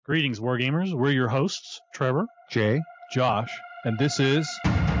Greetings, Wargamers. We're your hosts, Trevor, Jay, Josh, and this is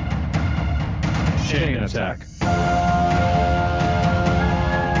Chain Attack.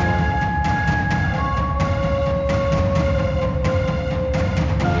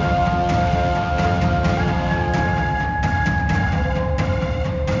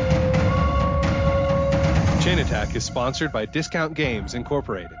 Chain Attack is sponsored by Discount Games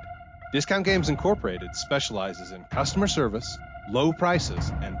Incorporated. Discount Games Incorporated specializes in customer service, low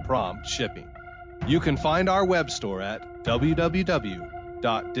prices, and prompt shipping. You can find our web store at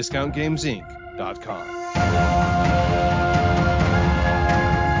www.discountgamesinc.com.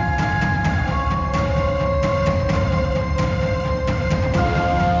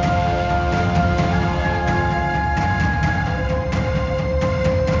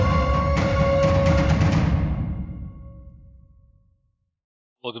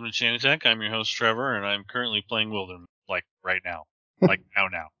 Welcome to Chain Attack. I'm your host, Trevor, and I'm currently playing Wilderness, like right now. Like now.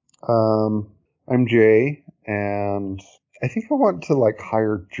 I'm Jay, and I think I want to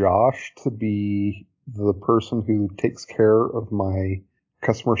hire Josh to be the person who takes care of my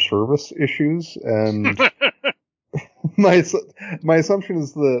customer service issues, and my assumption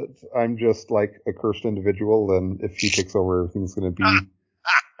is that I'm just like a cursed individual, and if he takes over, everything's going to be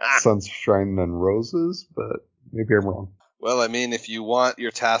sunshine and roses, but maybe I'm wrong. Well, I mean, if you want your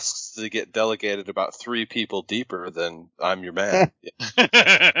tasks to get delegated about 3 people deeper, then I'm your man.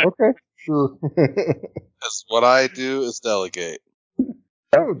 Okay, sure. Because what I do is delegate.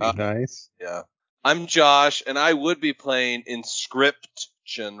 That would be nice. Yeah. I'm Josh, and I would be playing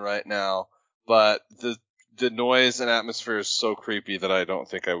Inscription right now, but the noise and atmosphere is so creepy that I don't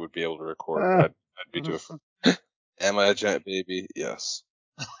think I would be able to record. I'd be too afraid. Am I a giant baby? Yes.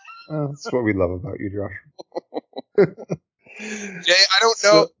 That's what we love about you, Josh. Jay, I don't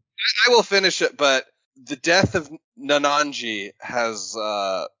know. I will finish it, but the death of Nananji has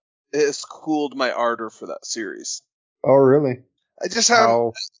cooled my ardor for that series. Oh, really? I just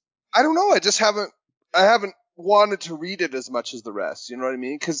haven't. I don't know. I haven't wanted to read it as much as the rest. You know what I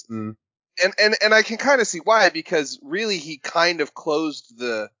mean? Because and I can kind of see why, because really he kind of closed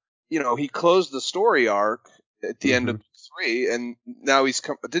the story arc at the end of 3, and now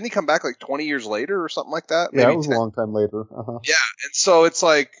didn't he come back like 20 years later or something like that? Yeah, Maybe it was 10. a long time later. Uh-huh. Yeah, and so it's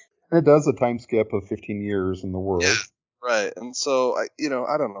like it does a time skip of 15 years in the world. Yeah, right. And so I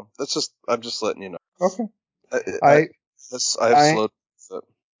don't know. I'm just letting you know. Okay. I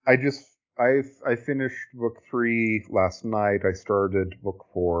finished book 3 last night. I started book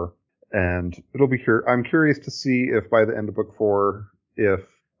 4, and I'm curious to see if by the end of book 4, if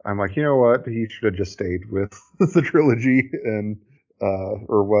I'm like, you know what, he should have just stayed with the trilogy, and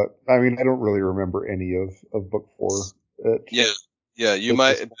or what. I mean, I don't really remember any of book 4. Yeah. You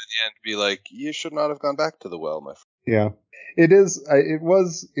might at the end be like, you should not have gone back to the well, my friend. Yeah, it is. It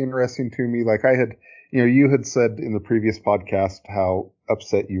was interesting to me. Like I had, you had said in the previous podcast how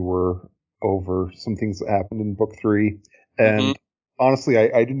upset you were over some things that happened in book 3, and honestly,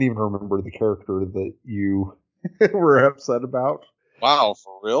 I didn't even remember the character that you were upset about. Wow,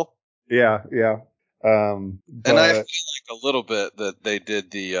 for real? Yeah. And I feel like a little bit that they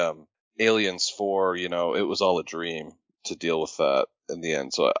did the Aliens 4. It was all a dream to deal with that in the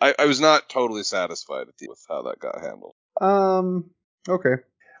end. So I was not totally satisfied with how that got handled. Okay.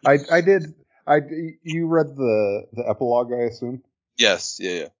 You read the epilogue, I assume? Yes.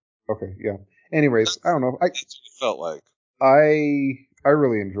 Yeah. Okay. Yeah. Anyways, I don't know. That's what it felt like. I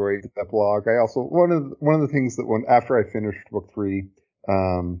really enjoyed the epilogue. I also one of the things that after I finished book 3,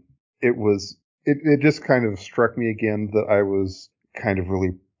 it just kind of struck me again that I was kind of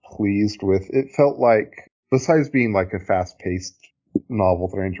really pleased with. It felt like, besides being like a fast-paced novel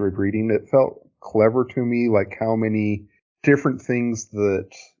that I enjoyed reading, it felt clever to me, like how many different things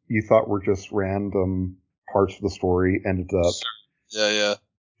that you thought were just random parts of the story ended up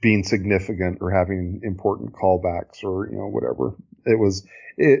being significant or having important callbacks or whatever.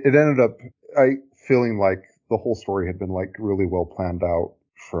 It ended up feeling like the whole story had been like really well planned out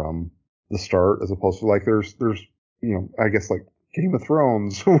from the start, as opposed to like there's I guess like Game of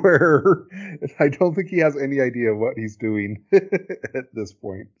Thrones, where I don't think he has any idea what he's doing at this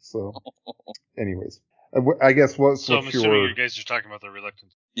point. So, anyways, I guess I'm assuming you guys are talking about the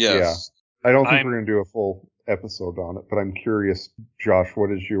Reluctant. Yes. Yeah. I don't think we're going to do a full episode on it, but I'm curious, Josh, what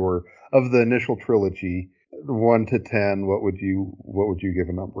is of the initial trilogy, 1 to 10, what would you give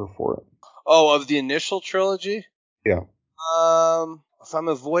a number for it? Oh, of the initial trilogy? Yeah. If I'm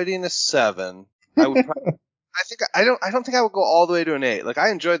avoiding a 7, I would I don't think I would go all the way to an 8. Like, I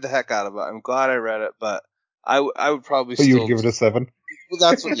enjoyed the heck out of it. I'm glad I read it, but I would probably But you would give it a 7? Well,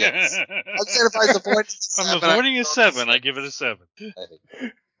 that's what, yes. I'm saying if I was avoiding a 7. I'm avoiding a 7, I give it a 7.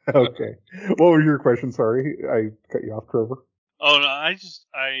 Okay. What was your question? Sorry, I cut you off, Trevor. Oh no, I'm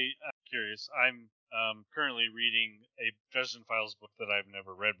curious. I'm currently reading a Dresden Files book that I've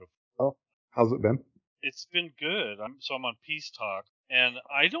never read before. Oh, how's it been? It's been good. I'm on Peace Talk, and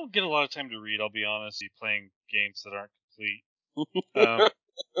I don't get a lot of time to read. I'll be honest, playing games that aren't complete.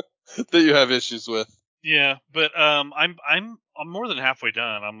 That you have issues with. Yeah, but I'm more than halfway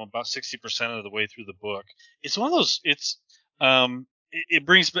done. I'm about 60% of the way through the book. It's one of those. It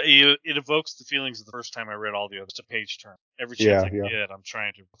brings it evokes the feelings of the first time I read all the others. It's a page turn. Every chance Yeah, I yeah. get, I'm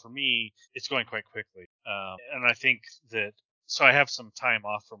trying to. For me, it's going quite quickly. And I think that so I have some time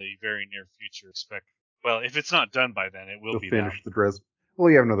off from the very near future. Expect well, if it's not done by then, it will You'll be now. finish the Dresden. Well,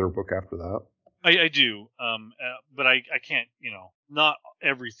 you have another book after that. I do, but I can't, not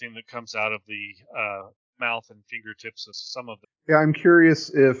everything that comes out of the mouth and fingertips of some of them. Yeah, I'm curious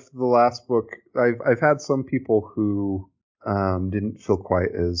if the last book. I've had some people who didn't feel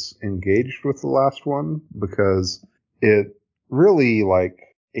quite as engaged with the last one because it really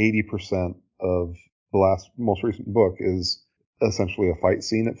 80% of the most recent book is essentially a fight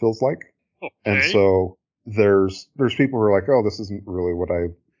scene. It feels like, and Okay. so there's people who are like, oh, this isn't really what I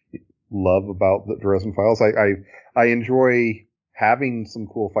love about the Dresden Files. I enjoy having some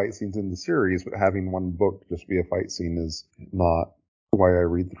cool fight scenes in the series, but having one book just be a fight scene is not why I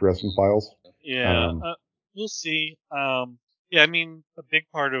read the Dresden Files. Yeah, we'll see. Yeah, I mean, a big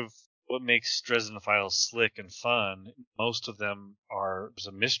part of what makes Dresden Files slick and fun, most of them there's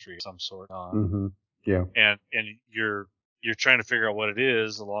a mystery of some sort on, Mm-hmm. Yeah. and you're trying to figure out what it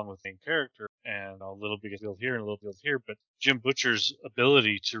is along with the main character, and a little bit revealed here and a little bit here. But Jim Butcher's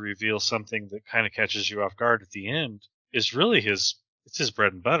ability to reveal something that kind of catches you off guard at the end is really it's his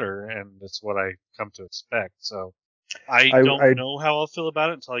bread and butter, and it's what I come to expect. So I don't I know how I'll feel about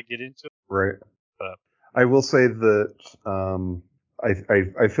it until I get into it. right. But I will say that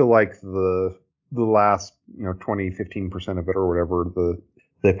I feel like the last 20-15% of it or whatever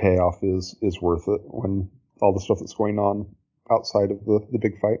the payoff is worth it when all the stuff that's going on outside of the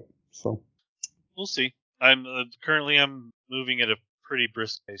big fight. So we'll see. I'm currently I'm moving at a pretty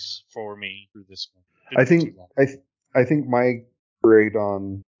brisk pace for me through this one. I Didn't take too think long. I think my grade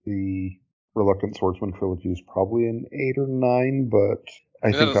on the Reluctant Swordsman trilogy is probably an 8 or 9, but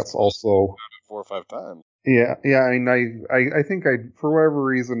I think that's also 4 or 5 times. yeah. I mean, I think for whatever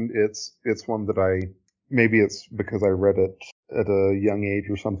reason it's one that maybe it's because I read it at a young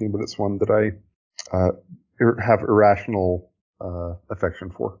age or something, but it's one that I have irrational affection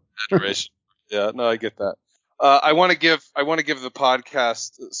for. Adoration. Yeah, no, I get that. I want to give the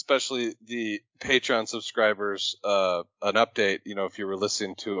podcast, especially the Patreon subscribers, an update. If you were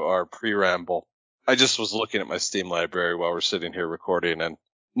listening to our pre-ramble, I just was looking at my Steam library while we're sitting here recording, and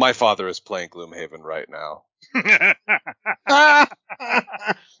my father is playing Gloomhaven right now.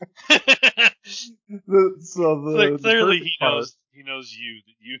 Clearly, he part. knows you.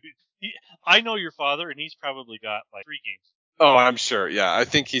 I know your father, and he's probably got like 3 games. Oh, I'm sure. Yeah, I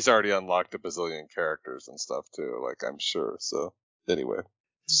think he's already unlocked a bazillion characters and stuff too. Like, I'm sure. So anyway,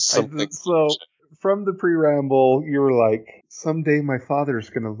 So from the pre-ramble, you were like, someday my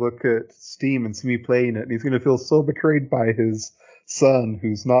father's going to look at Steam and see me playing it, and he's going to feel so betrayed by his son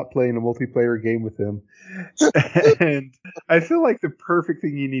who's not playing a multiplayer game with him. And I feel like the perfect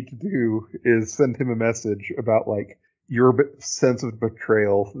thing you need to do is send him a message about your sense of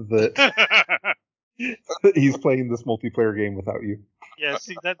betrayal that he's playing this multiplayer game without you. Yeah,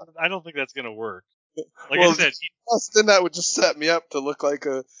 see that I don't think that's gonna work. Like well, I said, then that would just set me up to look like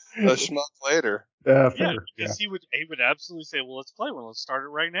a schmuck later. yeah, Fair. because he would absolutely say, "Well, let's play one. Let's start it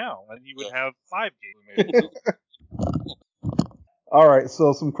right now," and he would have 5 games. All right,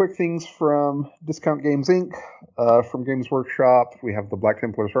 so some quick things from Discount Games Inc. From Games Workshop, we have the Black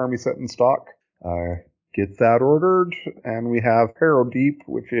Templar's Army set in stock. Get that ordered. And we have Harrow Deep,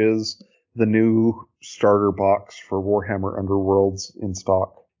 which is the new starter box for Warhammer Underworlds in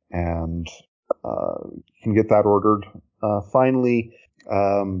stock. And you can get that ordered. Finally,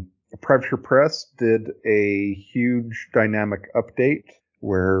 Pressure Press did a huge dynamic update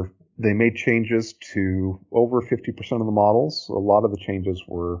where they made changes to over 50% of the models. A lot of the changes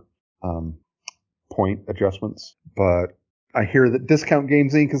were point adjustments, but I hear that Discount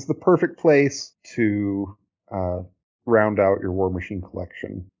Games Inc. is the perfect place to round out your War Machine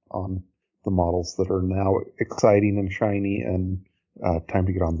collection on the models that are now exciting and shiny and time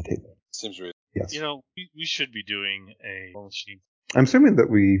to get on the table. Seems reasonable. Yes. We should be doing a War Machine. I'm assuming that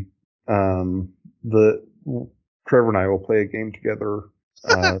Trevor and I will play a game together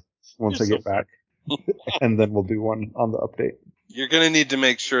once I get back, and then we'll do one on the update. You're going to need to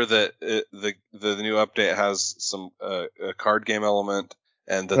make sure that the new update has some a card game element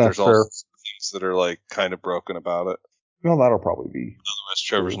and that That's there's also fair. things that are like kind of broken about it. Well, that'll probably be. Otherwise,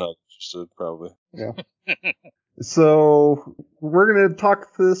 Trevor's not interested, probably. Yeah. So we're gonna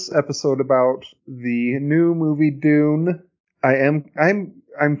talk this episode about the new movie Dune.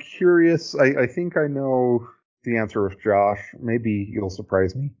 I'm curious. I think I know the answer with Josh. Maybe you'll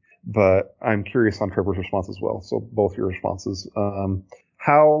surprise me, but I'm curious on Trevor's response as well. So both your responses.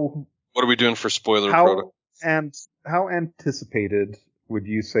 How What are we doing for spoiler protocol? how anticipated would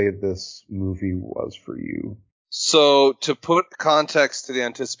you say this movie was for you? So to put context to the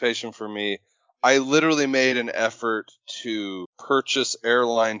anticipation for me, I literally made an effort to purchase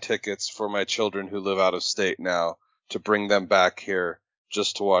airline tickets for my children who live out of state now to bring them back here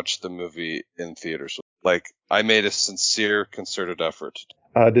just to watch the movie in theaters. Like, I made a sincere, concerted effort.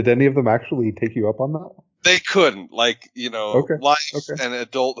 Did any of them actually take you up on that? They couldn't. Like, Okay. life Okay. and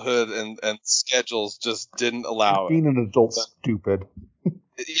adulthood and schedules just didn't allow it. Being an adult stupid.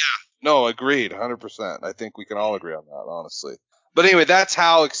 Yeah, no, agreed, 100%. I think we can all agree on that, honestly. But anyway, that's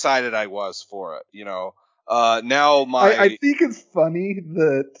how excited I was for it. Now I think it's funny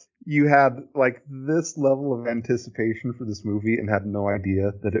that you had like this level of anticipation for this movie and had no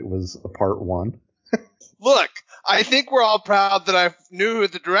idea that it was a part one. Look, I think we're all proud that I knew who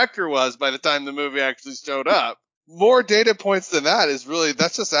the director was by the time the movie actually showed up. More data points than that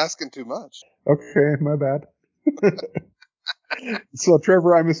that's just asking too much. Okay, my bad. So,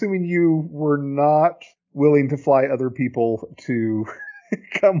 Trevor, I'm assuming you were not willing to fly other people to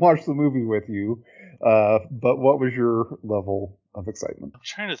come watch the movie with you. But what was your level of excitement? I'm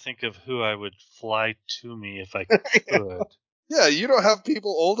trying to think of who I would fly to me if I could. Yeah, you don't have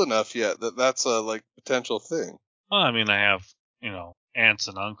people old enough yet that's a potential thing. Well, I mean, I have, aunts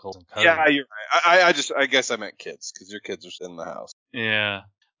and uncles and cousins. Yeah, you're right. I guess I meant kids because your kids are in the house. Yeah.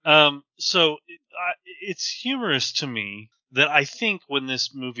 So it's humorous to me that I think when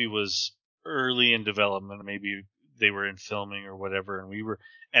this movie was early in development, maybe they were in filming or whatever,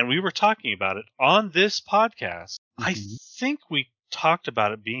 and we were talking about it on this podcast. Mm-hmm. I think we talked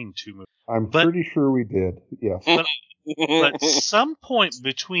about it being two movies. I'm pretty sure we did. Yes. But some point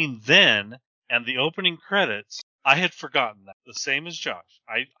between then and the opening credits, I had forgotten that. The same as Josh.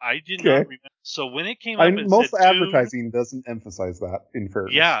 I did not remember. So when it came up, most advertising doesn't emphasize that. In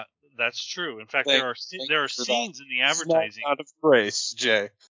fairness, yeah, that's true. In fact, there are scenes in the advertising. Out of grace, Jay.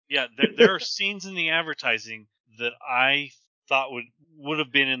 Yeah, there are scenes in the advertising that I thought would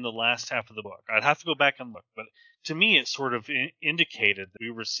have been in the last half of the book. I'd have to go back and look, but to me, it sort of indicated that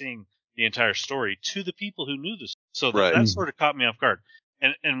we were seeing the entire story to the people who knew this. So that sort of caught me off guard.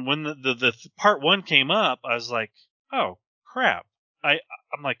 And when the part one came up, I was like, oh crap. I'm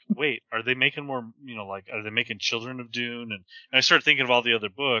like, wait, are they making more, are they making Children of Dune? And I started thinking of all the other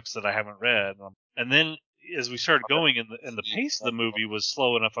books that I haven't read. And then as we started going and the pace of the movie was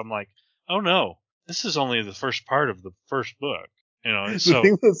slow enough, I'm like, oh no, this is only the first part of the first book. The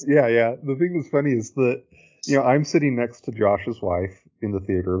thing that's funny is that, I'm sitting next to Josh's wife in the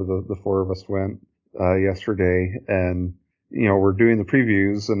theater. The four of us went yesterday, and we're doing the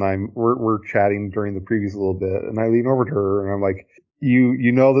previews, and we're chatting during the previews a little bit, and I lean over to her and I'm like,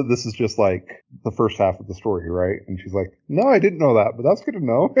 you know that this is just like the first half of the story, right? And she's like, no, I didn't know that, but that's good to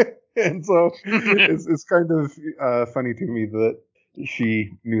know. And so it's kind of funny to me that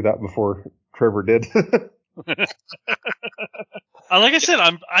she knew that before Trevor did. Like I said,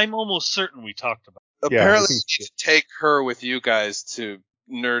 I'm almost certain we talked about it. Apparently, you need to take her with you guys to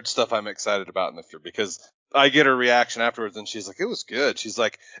nerd stuff I'm excited about in the future, because I get her reaction afterwards, and she's like, it was good. She's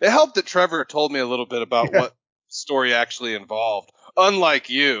like, it helped that Trevor told me a little bit about what story actually involved,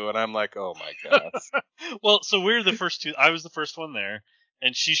 unlike you. And I'm like, oh my gosh. Well, so we're the first two. I was the first one there,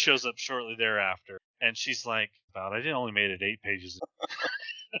 and she shows up shortly thereafter, and she's like, I didn't only made it 8 pages.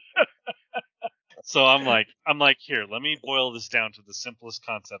 So I'm like, here, let me boil this down to the simplest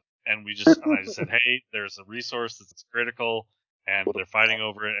concept. And I just said, hey, there's a resource that's critical, and they're fighting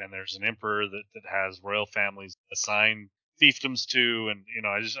over it, and there's an emperor that has royal families assigned fiefdoms to, and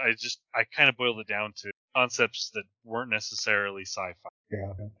I kind of boiled it down to concepts that weren't necessarily sci-fi.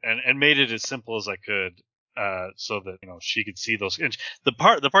 Yeah. And made it as simple as I could, so that she could see those. And the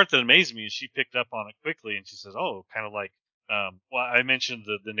part that amazed me is she picked up on it quickly, and she says, oh, kind of like, well, I mentioned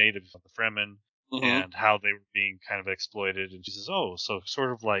the natives, the Fremen. Mm-hmm. And how they were being kind of exploited, and she says, "Oh, so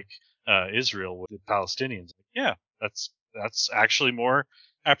sort of like Israel with the Palestinians." Yeah, that's actually more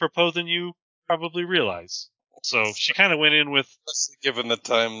apropos than you probably realize. So she kind of went in with, given the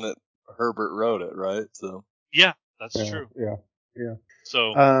time that Herbert wrote it, right? So yeah, that's true. Yeah.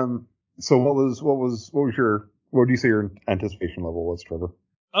 So so what would you say your anticipation level was, Trevor?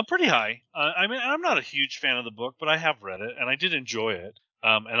 I'm pretty high. I mean, I'm not a huge fan of the book, but I have read it and I did enjoy it.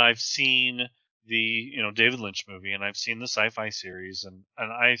 And I've seen the David Lynch movie, and I've seen the sci-fi series, and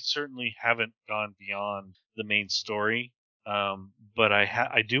I certainly haven't gone beyond the main story. But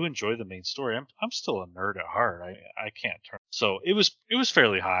I do enjoy the main story. I'm still a nerd at heart. I can't turn. So it was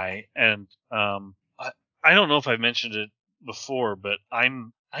fairly high, and I don't know if I've mentioned it before, but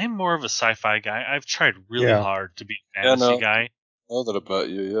I'm more of a sci-fi guy. I've tried really hard to be a fantasy guy. I know that about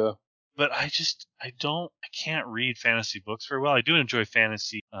you, yeah. But I can't read fantasy books very well. I do enjoy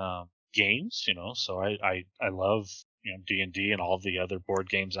fantasy games, so I love D&D and all the other board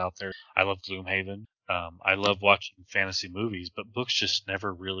games out there. I love Gloomhaven. I love watching fantasy movies, but books just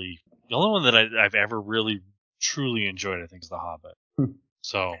never really. The only one that I've ever really truly enjoyed, I think, is The Hobbit.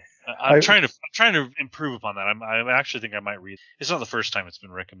 So I'm trying to improve upon that. I actually think I might read. It's not the first time it's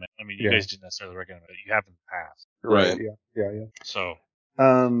been recommended. I mean, you guys didn't necessarily recommend it. You have in the past. Right. Yeah. So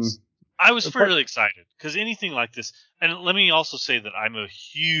I was fairly excited because anything like this, and let me also say that I'm a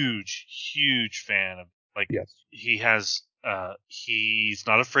huge fan of he's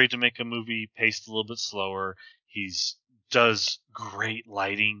not afraid to make a movie paced a little bit slower. He's does great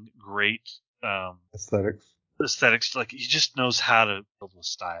lighting, great aesthetics. Like he just knows how to build with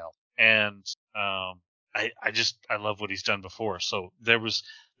style, and I love what he's done before. So there was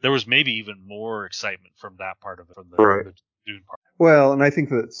maybe even more excitement from that part of it, from the Dune part. Well, and I think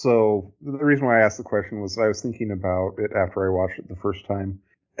that the reason why I asked the question was I was thinking about it after I watched it the first time,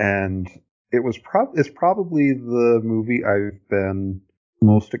 and it's probably the movie I've been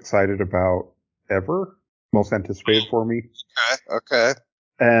most excited about ever, most anticipated for me. Okay.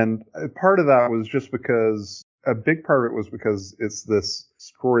 And part of that was just because a big part of it was because it's this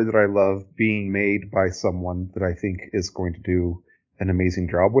story that I love being made by someone that I think is going to do an amazing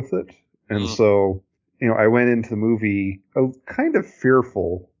job with it. And so, I went into the movie kind of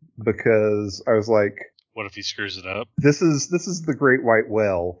fearful because I was like, what if he screws it up? This is the great white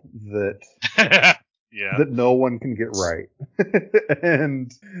whale that that no one can get right.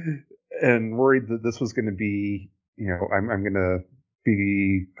 and worried that this was going to be, I'm going to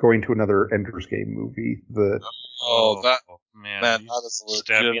be going to another Ender's Game movie that man, that is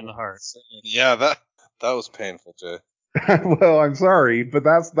stabbed me in the heart. Yeah, that was painful, Jay. Well, I'm sorry, but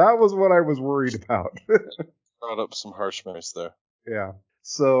that was what I was worried about. Brought up some harsh memories there. Yeah.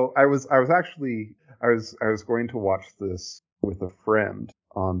 So I was going to watch this with a friend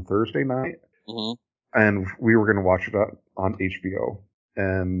on Thursday night, and we were going to watch it on HBO.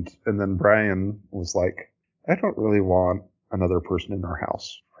 And then Brian was like, I don't really want another person in our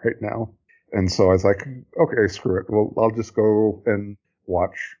house right now. And so I was like, okay, screw it. Well, I'll just go and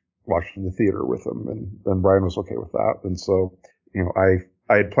watch in the theater with him. And Brian was okay with that. And so, I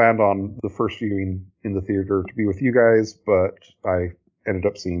had planned on the first viewing in the theater to be with you guys, but I ended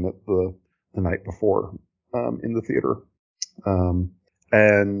up seeing it the night before in the theater.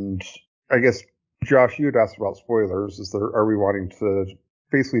 And I guess, Josh, you had asked about spoilers. Are we wanting to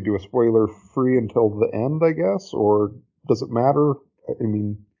basically do a spoiler free until the end, I guess, or does it matter? I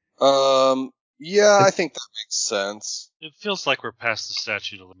mean, yeah, I think that makes sense. It feels like we're past the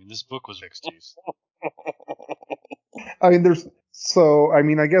statute of limitations. This book was 60s. I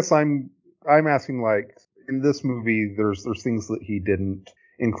mean, I guess I'm asking, like, in this movie, there's things that he didn't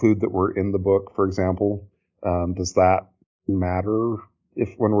include that were in the book, for example. Does that matter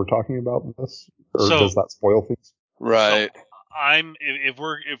when we're talking about this, or does that spoil things? Right. So if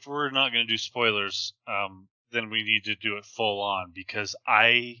we're not going to do spoilers, then we need to do it full on, because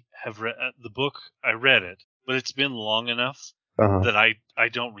I have read the book. I read it, but it's been long enough that I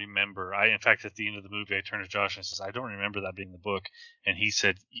don't remember. In fact, at the end of the movie, I turned to Josh and says, I don't remember that being the book, and he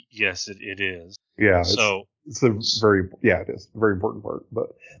said, yes, it is. Yeah. So it is a very important part.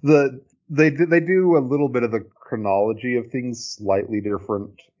 But they do a little bit of the chronology of things slightly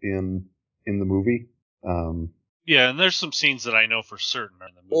different in the movie. Yeah, and there's some scenes that I know for certain are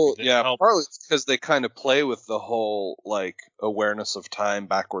in the movie. Well, yeah, partly it's because they kind of play with the whole, like, awareness of time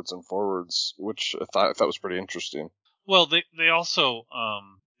backwards and forwards, which I thought was pretty interesting. Well, they also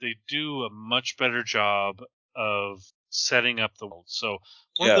they do a much better job of setting up the world. So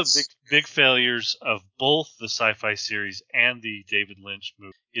one of the big failures of both the sci-fi series and the David Lynch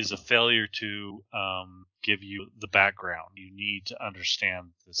movie is a failure to give you the background. You need to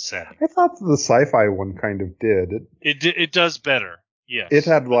understand the setting. I thought the sci-fi one kind of did. It does better. Yes. It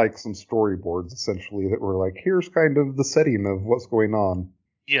had like some storyboards essentially that were like, here's kind of the setting of what's going on.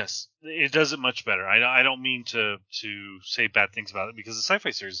 Yes, it does it much better. I don't mean to say bad things about it, because the sci-fi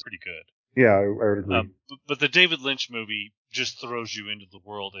series is pretty good. Yeah, I would agree. But the David Lynch movie just throws you into the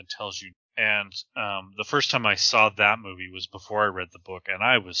world and tells you. And the first time I saw that movie was before I read the book, and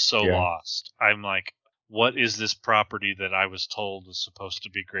I was so lost. I'm like, what is this property that I was told was supposed to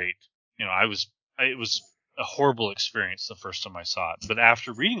be great? You know, it was a horrible experience the first time I saw it. But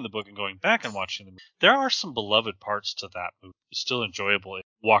after reading the book and going back and watching the movie, there are some beloved parts to that movie. It's still enjoyable. It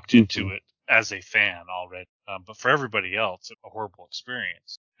walked into it as a fan already. But for everybody else, it's a horrible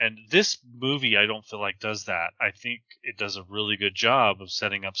experience. And this movie, I don't feel like does that. I think it does a really good job of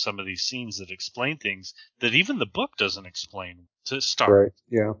setting up some of these scenes that explain things that even the book doesn't explain to start. Right.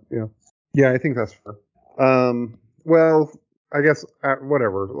 Yeah. Yeah. Yeah. I think that's fair. Well, I guess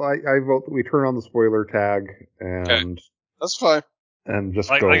whatever. I vote that we turn on the spoiler tag and That's fine. and just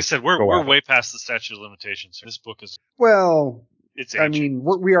Like go. I said, we're way past the statute of limitations. This book is it's I ancient. mean,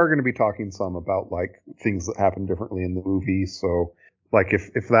 we are going to be talking some about like things that happen differently in the movie. So, like, if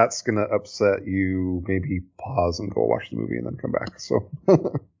that's going to upset you, maybe pause and go watch the movie and then come back. So,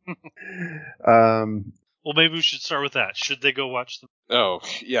 well, maybe we should start with that. Should they go watch the? Oh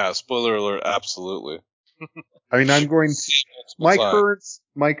yeah, spoiler alert! Absolutely. I mean, I'm going to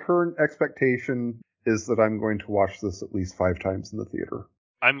my current expectation is that I'm going to watch this at least 5 times in the theater.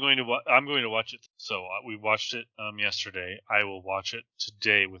 I'm going to watch it. So we watched it yesterday. I will watch it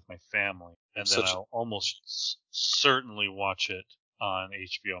today with my family, and then I'll almost certainly watch it on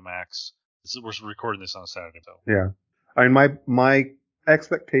HBO Max. We're recording this on a Saturday, though. Yeah, I mean, my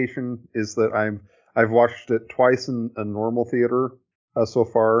expectation is that I've watched it twice in a normal theater so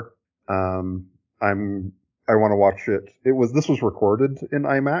far. I want to watch it. This was recorded in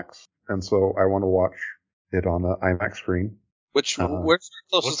IMAX, and so I want to watch it on an IMAX screen. Where's the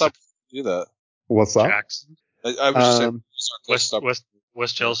closest opportunity to do that? What's that? Jackson. I was just saying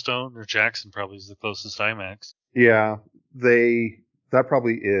West Yellowstone or Jackson probably is the closest IMAX. Yeah, that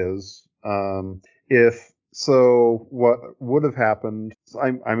probably is. If so, what would have happened?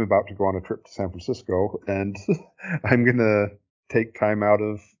 I'm about to go on a trip to San Francisco, and I'm gonna take time out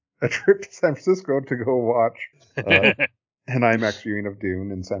of a trip to San Francisco to go watch an IMAX viewing of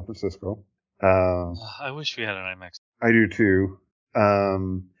Dune in San Francisco. I wish we had an IMAX. I do too.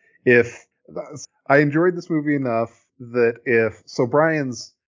 If I enjoyed this movie enough that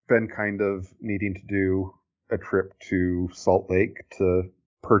Brian's been kind of needing to do a trip to Salt Lake to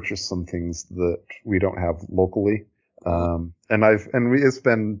purchase some things that we don't have locally. It's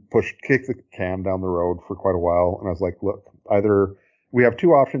been kick the can down the road for quite a while. And I was like, look, either we have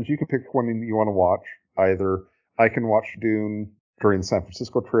 2 options. You can pick one you want to watch. Either I can watch Dune during the San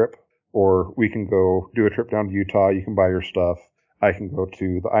Francisco trip, or we can go do a trip down to Utah. You can buy your stuff. I can go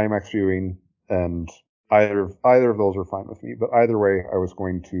to the IMAX viewing, and either of those are fine with me. But either way, I was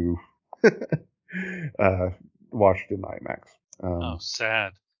going to watch it in IMAX.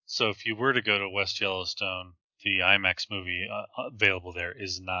 Sad. So if you were to go to West Yellowstone, the IMAX movie available there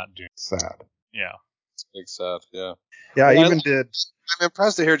is not Dune. Sad. Yeah. It's big sad. Yeah. Yeah, I even did. I'm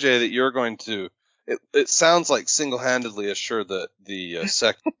impressed to hear, Jay, that you're going to. It sounds like single-handedly assured that the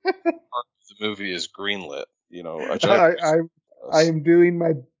second part of the movie is greenlit. You know, I am doing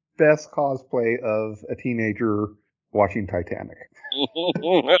my best cosplay of a teenager watching Titanic.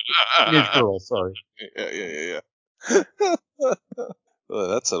 Teenage girl, sorry. Yeah.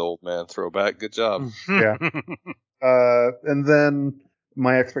 That's an old man throwback. Good job. Yeah. And then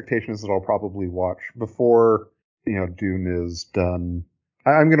my expectation is that I'll probably watch before Dune is done.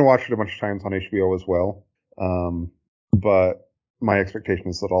 I'm going to watch it a bunch of times on HBO as well. But my expectation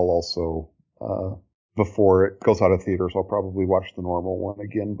is that I'll also before it goes out of theaters, I'll probably watch the normal one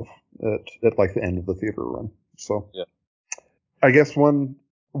again at like the end of the theater run. So yeah. I guess one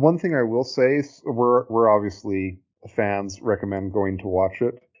thing I will say is we're obviously fans, recommend going to watch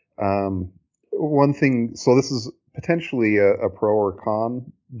it. One thing, so this is potentially a pro or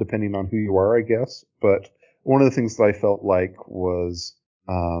con depending on who you are, I guess. But one of the things that I felt like was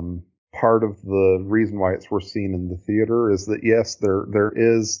part of the reason why it's worth seeing in the theater is that yes, there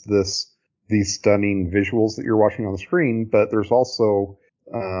is these stunning visuals that you're watching on the screen, but there's also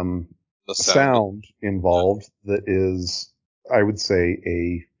the sound involved that is, I would say,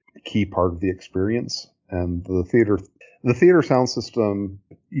 a key part of the experience. And the theater sound system,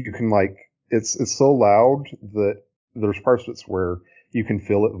 you can it's so loud that there's parts of it where you can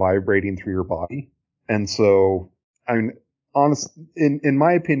feel it vibrating through your body. And so, I mean, in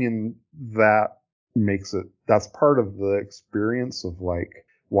my opinion, that's part of the experience of like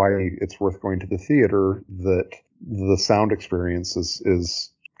why it's worth going to the theater, that the sound experience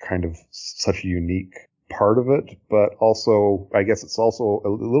is kind of such a unique part of it. But also, I guess it's also a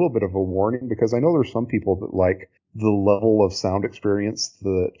little bit of a warning, because I know there's some people that like the level of sound experience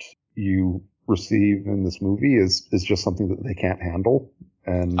that you receive in this movie is just something that they can't handle.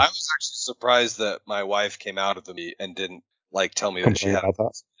 And I was actually surprised that my wife came out of the meet and didn't tell me that she had a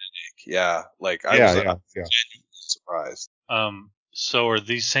headache. Yeah, like I Yeah, was yeah, yeah. genuinely surprised. So are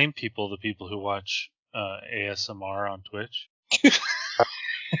these same people the people who watch ASMR on Twitch?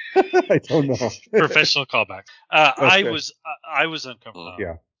 I don't know. Professional callback. I Okay. was uncomfortable.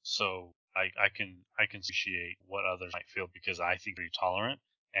 Yeah. So I can appreciate what others might feel because I think they're tolerant,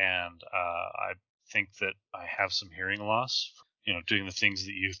 and I think that I have some hearing loss. Doing the things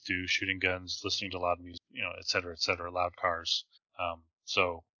that youth do, shooting guns, listening to loud music, et cetera, loud cars.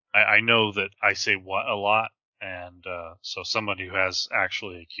 So I know that I say what a lot, and so somebody who has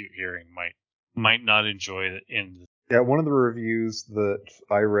actually acute hearing might not enjoy it in. Yeah, one of the reviews that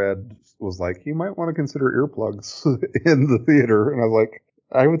I read was like, you might want to consider earplugs in the theater. And I was like,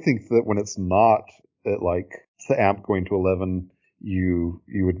 I would think that when it's not at like the amp going to 11, you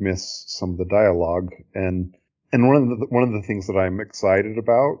would miss some of the dialogue. And one of the things that I'm excited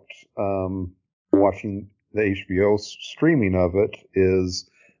about watching the HBO streaming of it is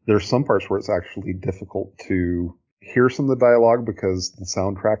there's some parts where it's actually difficult to hear some of the dialogue because the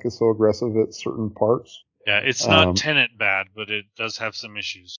soundtrack is so aggressive at certain parts. Yeah, it's not Tenet bad, but it does have some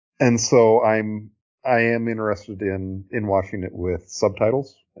issues. And so I am interested in watching it with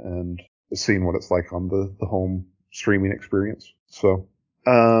subtitles and seeing what it's like on the home streaming experience. So,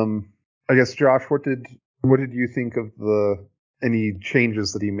 I guess Josh, what did you think of any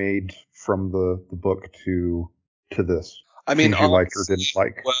changes that he made from the book to this? I mean, Things you liked or didn't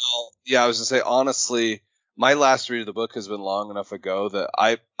like? well, yeah, I was gonna say honestly, my last read of the book has been long enough ago that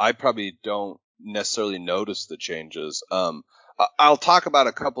I probably don't necessarily notice the changes. I'll talk about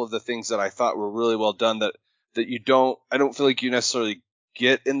a couple of the things that I thought were really well done that I don't feel like you necessarily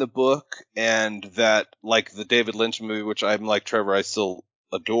get in the book, and that like the David Lynch movie, which I'm like Trevor, I still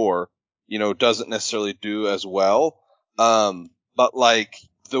adore, doesn't necessarily do as well. But like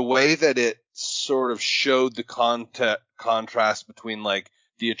the way that it sort of showed the contrast between like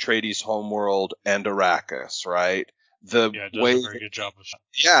the Atreides homeworld and Arrakis, right? Yeah, it does a very good job of.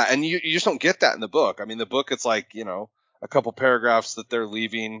 Yeah, and you just don't get that in the book. I mean, the book, it's like, a couple paragraphs that they're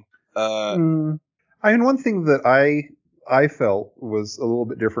leaving. I mean, one thing that I felt was a little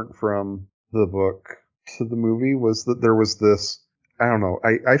bit different from the book to the movie was that there was this. I don't know.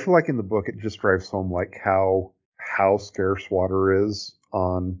 I feel like in the book it just drives home like how scarce water is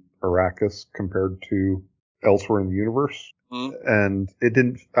on Arrakis compared to elsewhere in the universe, and it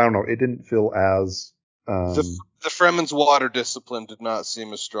didn't. I don't know. It didn't feel as the Fremen's water discipline did not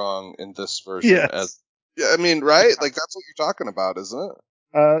seem as strong in this version yes. as. Yeah, I mean, right? Like that's what you're talking about, isn't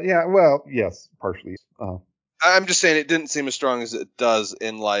it? Yeah. Well, yes, partially. I'm just saying it didn't seem as strong as it does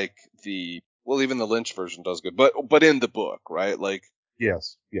in like even the Lynch version does good, but in the book, right? Like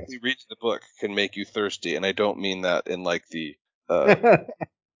yes. reading the book can make you thirsty, and I don't mean that in like the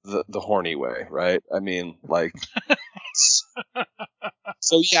horny way, right? I mean like.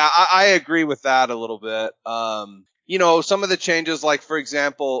 So yeah, I agree with that a little bit. Some of the changes, like for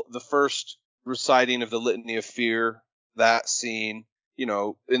example, the first reciting of the Litany of Fear, that scene,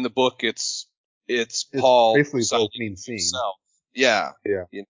 in the book it's Paul basically the reciting opening scene. himself. Yeah. Yeah.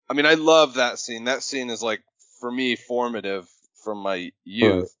 I mean, I love that scene. That scene is like for me formative from my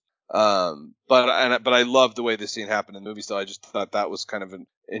youth. Right. But I love the way this scene happened in the movie. So I just thought that was kind of an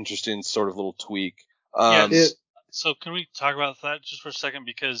interesting sort of little tweak. So can we talk about that just for a second?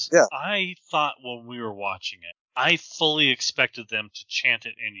 Because Yeah. I thought when we were watching it, I fully expected them to chant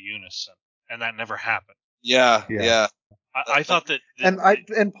it in unison, and that never happened. Yeah. I thought that.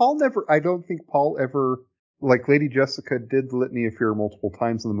 And Paul never. I don't think Paul ever. Like Lady Jessica did the Litany of Fear multiple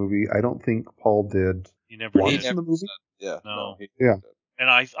times in the movie. I don't think Paul did. He never once did. in the movie. Yeah. No. Yeah. And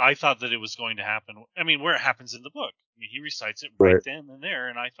I thought that it was going to happen. I mean, where it happens in the book. I mean, he recites it Right. then and there,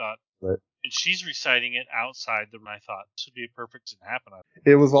 and I thought, Right. and she's reciting it outside the. I thought this would be a perfect to happen.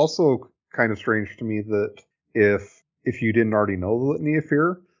 It was also kind of strange to me that if you didn't already know the Litany of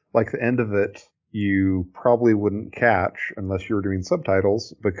Fear, like the end of it, you probably wouldn't catch unless you were doing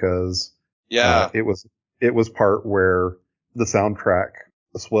subtitles because it was part where the soundtrack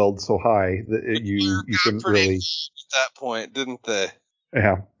swelled so high that you couldn't really at that point, didn't they?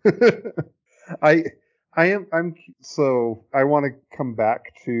 Yeah. I'm so I want to come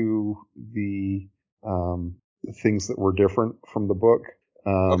back to the things that were different from the book.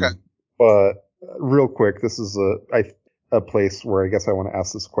 Okay. But real quick, this is a place where I guess I want to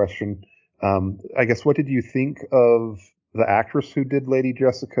ask this question. I guess what did you think of the actress who did Lady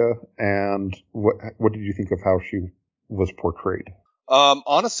Jessica, and what did you think of how she was portrayed?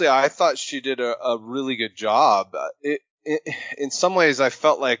 Honestly, I thought she did a really good job. In some ways, I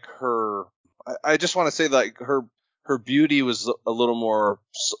felt like I just want to say like her beauty was a little more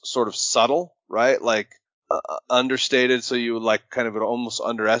sort of subtle, right? Like understated, so you would like kind of almost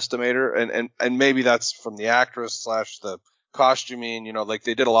underestimate her, and maybe that's from the actress slash the costuming, like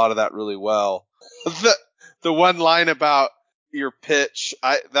they did a lot of that really well. The one line about your pitch,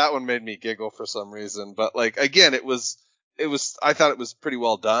 that one made me giggle for some reason, but like again, it was I thought it was pretty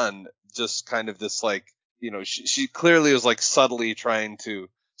well done. Just kind of this like, she clearly was like subtly trying to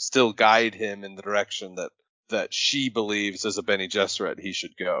still guide him in the direction that she believes as a Bene Gesserit he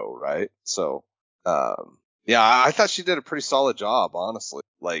should go, right? So, yeah, I thought she did a pretty solid job, honestly.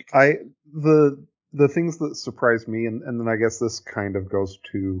 Like, the things that surprised me, and then I guess this kind of goes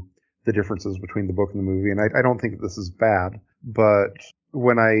to the differences between the book and the movie, and I don't think that this is bad, but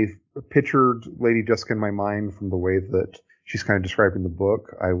when I pictured Lady Jessica in my mind from the way that she's kind of described in the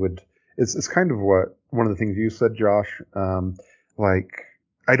book, it's kind of what one of the things you said, Josh. Like,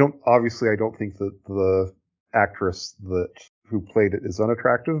 I don't think that the actress who played it is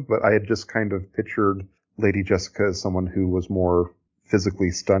unattractive, but I had just kind of pictured Lady Jessica as someone who was more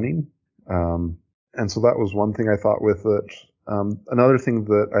physically stunning. And so that was one thing I thought with it. Another thing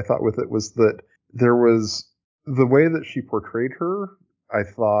that I thought with it was that there was the way that she portrayed her. I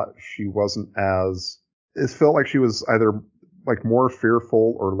thought she wasn't it felt like she was either like more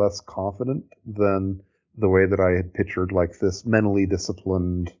fearful or less confident than the way that I had pictured like this mentally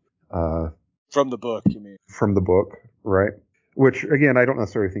disciplined, from the book, you mean? From the book, right? Which again, I don't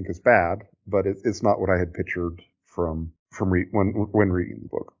necessarily think is bad, but it's not what I had pictured when reading the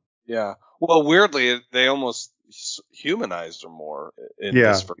book. Yeah. Well, weirdly, they almost humanized her more in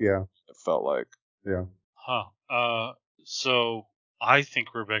this. Yeah. It felt like. Yeah. Huh. So I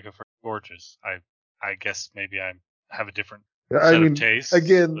think Rebecca is gorgeous. I guess maybe I have a different set of tastes.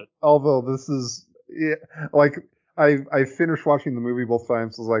 Again, but... although this is like I finished watching the movie both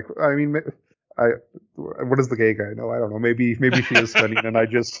times. I was like, what does the gay guy know? I don't know. Maybe she is stunning, and I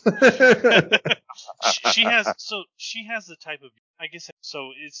just she has the type of, I guess,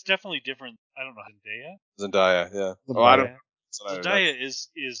 so it's definitely different. I don't know, Zendaya, yeah. Zendaya. Oh, I don't. Zendaya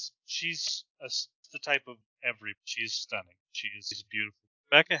she's the type of she's stunning. She's beautiful.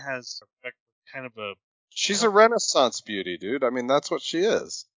 Rebecca has kind of a. She's a Renaissance beauty, dude. I mean, that's what she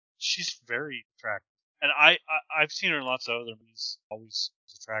is. She's very attractive, and I've seen her in lots of other movies. Always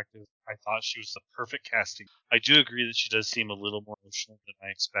attractive. I thought she was the perfect casting. I do agree that she does seem a little more emotional than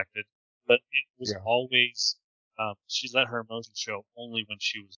I expected, but it was always she let her emotion show only when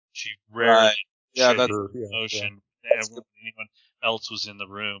she rarely showed emotion when anyone else was in the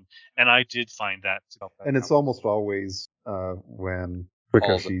room, and I did find that. And it's almost always when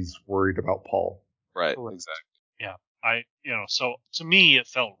because she's worried about Paul. Right. Exactly. Yeah. So to me it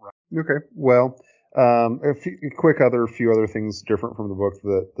felt right. Okay. Well, a few other things different from the book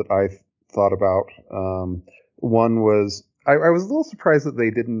that I thought about. One was I was a little surprised that they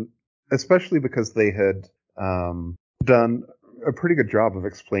didn't, especially because they had done a pretty good job of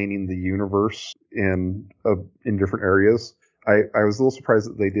explaining the universe in different areas. I was a little surprised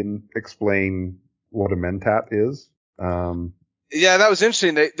that they didn't explain what a mentat is. Yeah, that was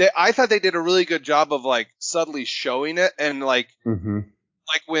interesting. I thought they did a really good job of like subtly showing it, and like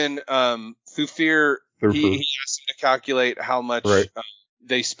like when Thufir he asked him to calculate how much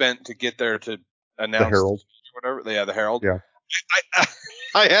they spent to get there to announce the Herald or whatever. Yeah, the Herald. Yeah.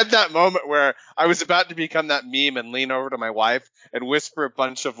 I had that moment where I was about to become that meme and lean over to my wife and whisper a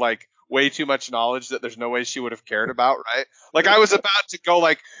bunch of like way too much knowledge that there's no way she would have cared about, right? Like I was about to go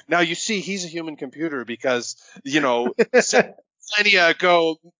like, now you see he's a human computer because, millennia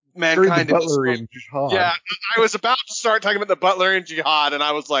ago mankind the Butlerian Jihad. Yeah, I was about to start talking about the Butlerian Jihad, and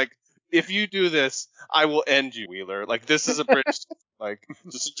I was like, if you do this, I will end you, Wheeler. Like this is a bridge. Like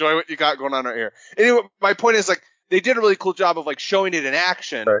just enjoy what you got going on right here. Anyway, my point is like they did a really cool job of like showing it in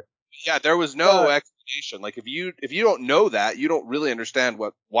action. Right. Yeah, there was no explanation. Like if you don't know that, you don't really understand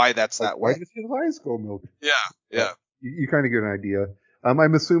why that's that way. Why did his eyes go milky? Yeah. You kind of get an idea.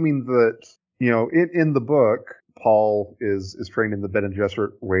 I'm assuming that in the book, Paul is trained in the Bene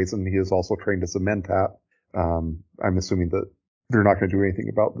Gesserit ways, and he is also trained as a mentat. I'm assuming that they're not going to do anything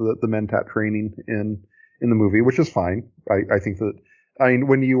about the mentat training in the movie, which is fine. I think that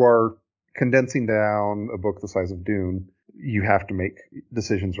when you are condensing down a book the size of Dune, you have to make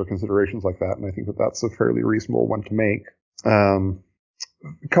decisions or considerations like that, and I think that that's a fairly reasonable one to make.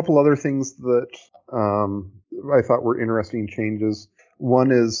 A couple other things that I thought were interesting changes.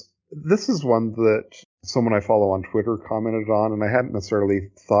 One is this is one that someone I follow on Twitter commented on, and I hadn't necessarily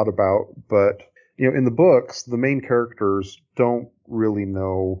thought about, but in the books, the main characters don't really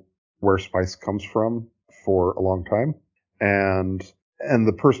know where spice comes from for a long time, and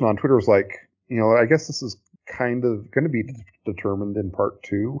the person on Twitter was like, I guess this is kind of going to be determined in part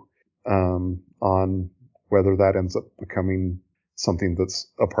 2 on whether that ends up becoming something that's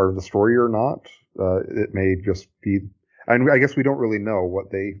a part of the story or not. It may just be, and I guess we don't really know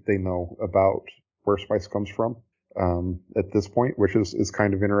what they know about where spice comes from at this point, which is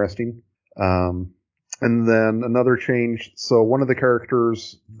kind of interesting. And then another change. So one of the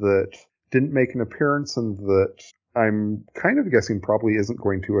characters that didn't make an appearance and that I'm kind of guessing probably isn't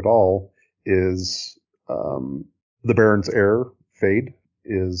going to at all is the Baron's heir, Fade,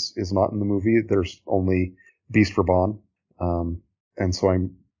 is not in the movie. There's only Beast Raban. And so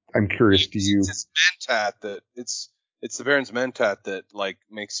I'm curious, do you... It's Mentat that it's the Baron's Mentat that like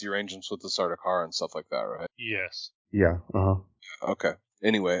makes the arrangements with the Sardaukar and stuff like that, right? Yes. Yeah. Okay.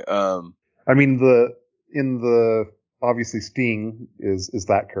 Anyway, I mean, obviously Sting is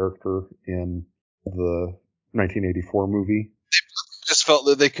that character in the 1984 movie. just felt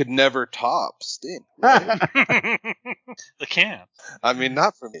that they could never top Sting. Right? They can't. I mean,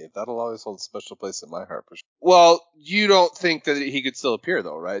 not for me. That'll always hold a special place in my heart. For sure. Well, you don't think that he could still appear,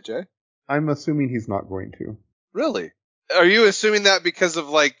 though, right, Jay? I'm assuming he's not going to. Really? Are you assuming that because of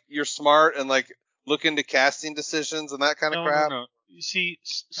like you're smart and like look into casting decisions and that kind of crap? No. You see,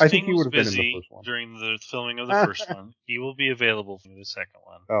 I think Sting he was would have been in the busy first one. during the filming of the first one. He will be available for the second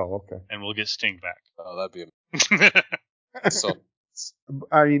one. Oh, okay. And we'll get Sting back. Oh, that'd be amazing. So,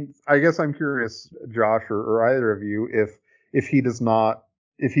 I mean, I guess I'm curious, Josh, or either of you, if he's not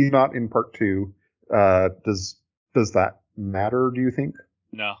in part 2, does that matter? Do you think?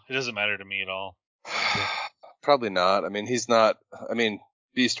 No, it doesn't matter to me at all. probably not. I mean, he's not. I mean,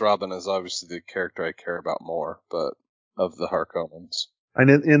 Beast Robin is obviously the character I care about more, but of the Harkonnens. And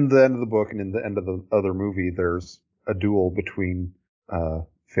in the end of the book and in the end of the other movie, there's a duel between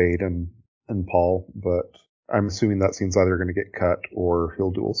Fade and Paul, but I'm assuming that scene's either going to get cut or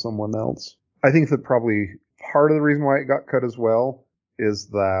he'll duel someone else. I think that probably part of the reason why it got cut as well is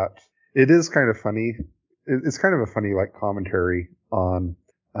that it is kind of funny. It's kind of a funny like commentary on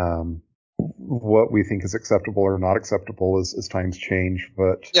what we think is acceptable or not acceptable as times change.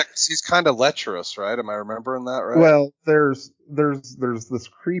 But yeah, because he's kind of lecherous, right? Am I remembering that right? Well, there's this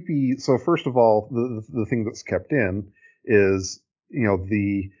creepy. So first of all, the thing that's kept in is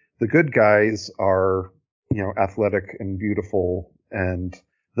the good guys are athletic and beautiful, and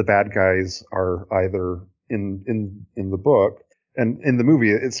the bad guys are either in the book and in the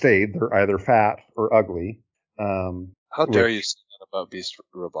movie it stayed they're either fat or ugly. How dare you say that about Beast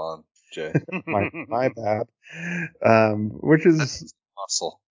Raban, Jay? my bad. Which is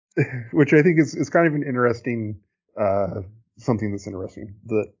muscle. Which I think is kind of an interesting something that's interesting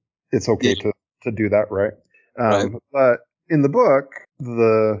that it's okay to do that, right? Right. But in the book,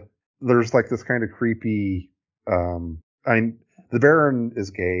 there's like this kind of creepy. The Baron is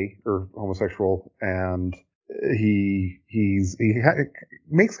gay or homosexual, and he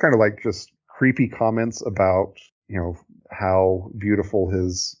makes kind of like just creepy comments about how beautiful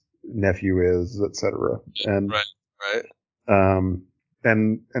his nephew is, etc. And right.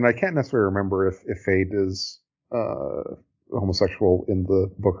 And I can't necessarily remember if Fade is homosexual in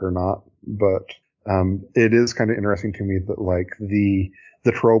the book or not, but it is kind of interesting to me that like the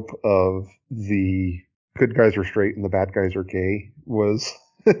trope of the good guys are straight and the bad guys are gay was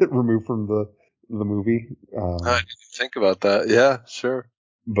removed from the movie. I didn't think about that. Yeah, sure.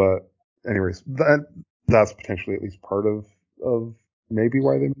 But anyways, that's potentially at least part of maybe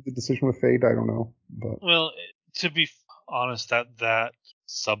why they made the decision with Fade. I don't know, but well, to be honest, that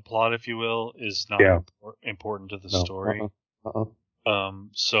subplot, if you will, is not important to the story.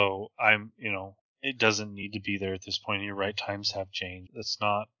 So it doesn't need to be there at this point. You're right, times have changed. That's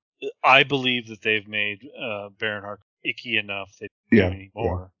not. I believe that they've made Baron Harkonnen icky enough they don't do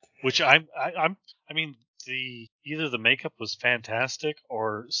anymore. Which I mean, either the makeup was fantastic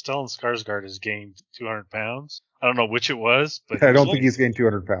or Stellan Skarsgård has gained 200 pounds. I don't know which it was, but I don't think he's gained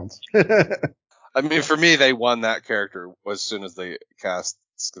 200 pounds. I mean, for me, they won that character as soon as they cast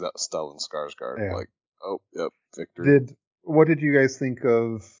Stellan Skarsgård. Yeah. Like, oh, yep, victory. What did you guys think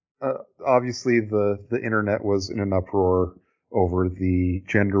of? Obviously, the internet was in an uproar over the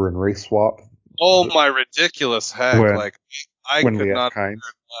gender and race swap. Oh my ridiculous heck! I could not have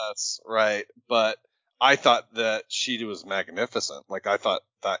less, right? But I thought that she was magnificent. Like I thought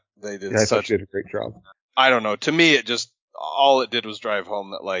that they did. I thought she did a great job. I don't know. To me, all it did was drive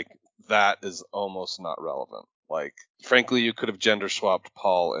home that like that is almost not relevant. Like, frankly, you could have gender swapped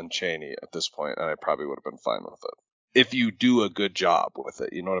Paul and Cheney at this point, and I probably would have been fine with it if you do a good job with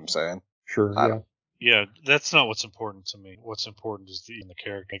it. You know what I'm saying? Sure. Yeah. Yeah, that's not what's important to me. What's important is the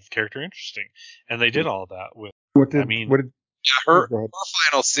character, make the character interesting, and they did all that with. Her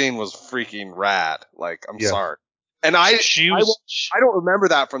final scene was freaking rad. Like, I'm sorry, and I don't remember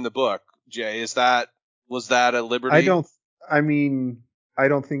that from the book. Jay, is that Was that a liberty? I don't think I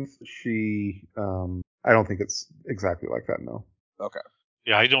don't think it's exactly like that, no. Okay.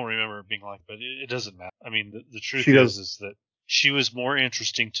 Yeah, I don't remember it being like, but it doesn't matter. I mean, the truth She does. is that she was more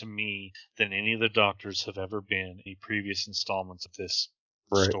interesting to me than any of the doctors have ever been in previous installments of this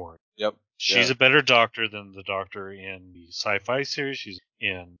Right. story. Yep. She's a better doctor than the doctor in the sci-fi series. She's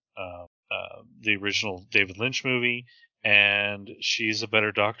in the original David Lynch movie, and she's a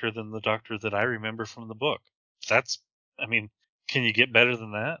better doctor than the doctor that I remember from the book. I mean, can you get better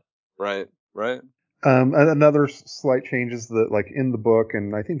than that? Right. Another slight change is that, like, in the book,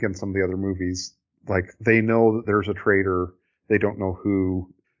 and I think in some of the other movies, like, they know that there's a traitor. They don't know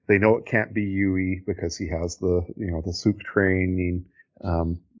who. They know it can't be Yui because he has the Suk training.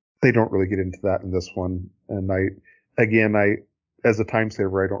 They don't really get into that in this one. And I, as a time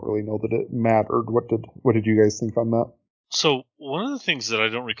saver, I don't really know that it mattered. What did you guys think on that? So one of the things that I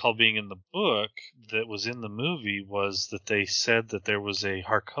don't recall being in the book that was in the movie was that they said that there was a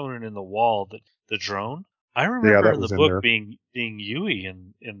Harkonnen in the wall, that the drone. I remember that in the was in book there. being Yui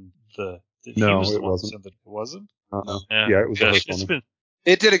in that he No, was the it one that wasn't. said that it wasn't. No. Yeah, Yeah, it was a gosh, Harkonnen.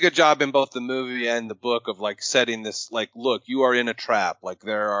 It did a good job in both the movie and the book of, like, setting this, like, look, you are in a trap. Like,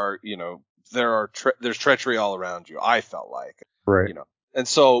 there's treachery all around you. I felt like, Right. and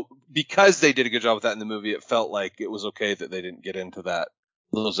so because they did a good job with that in the movie, it felt like it was okay that they didn't get into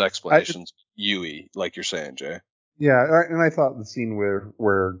those explanations. Yui, like you're saying, Jay. Yeah, and I thought the scene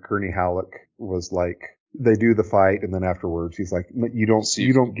where Gurney Halleck was like, they do the fight, and then afterwards he's like, you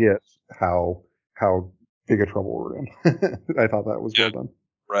don't get how big a trouble we're in. I thought that was well done.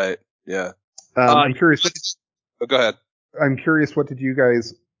 Right. Yeah. I'm curious. Go ahead. I'm curious. What did you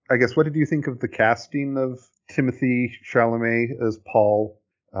think of the casting of Timothy Chalamet as Paul?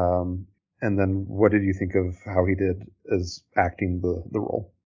 And then what did you think of how he did as acting the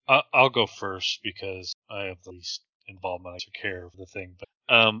role? I'll go first because I have the least involvement. I took care of the thing. But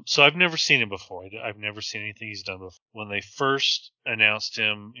so I've never seen him before. I've never seen anything he's done before. When they first announced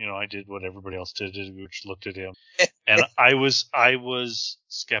him, I did what everybody else did, which looked at him, and I was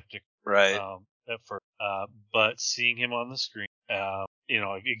skeptical, Right. At first. But seeing him on the screen,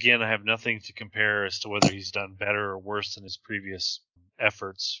 again, I have nothing to compare as to whether he's done better or worse than his previous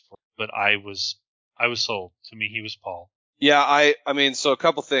efforts. But I was sold. To me, he was Paul. Yeah, I mean, so a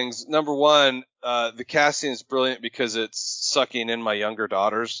couple things. Number one, the casting is brilliant because it's sucking in my younger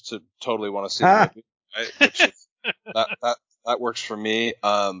daughters to totally want to see the movie. Right? Which is, that works for me.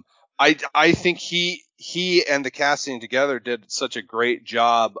 I think he and the casting together did such a great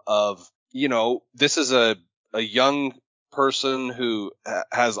job of, this is a young person who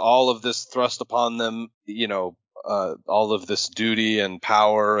has all of this thrust upon them, all of this duty and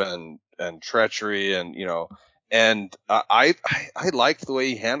power and treachery and, and I liked the way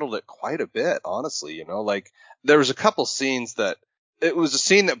he handled it quite a bit, honestly. Like, there was a couple scenes that it was a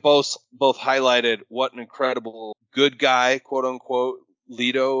scene that both highlighted what an incredible good guy, quote unquote,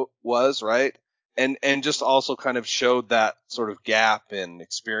 Leto was, right? And just also kind of showed that sort of gap in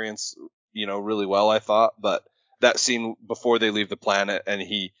experience, really well, I thought. But that scene before they leave the planet and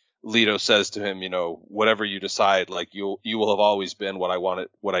Leto says to him, whatever you decide, like, you will have always been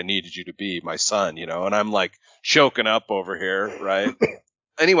what I needed you to be, my son, and I'm like choking up over here, right?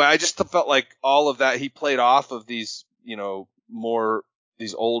 Anyway, I just felt like all of that he played off of these,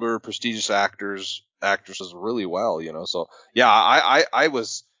 these older prestigious actresses really well, so yeah, I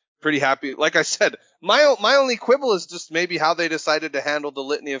was pretty happy. Like I said, my only quibble is just maybe how they decided to handle the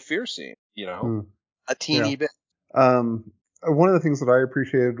Litany of Fear scene, a teeny bit. One of the things that I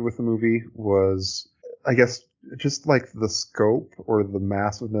appreciated with the movie was, I guess, just like the scope or the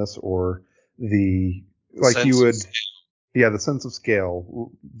massiveness or the, like, the sense of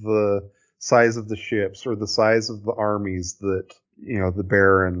scale, the size of the ships or the size of the armies that, the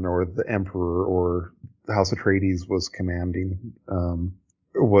Baron or the Emperor or the House Atreides was commanding,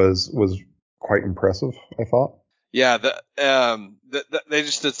 was quite impressive, I thought. Yeah, they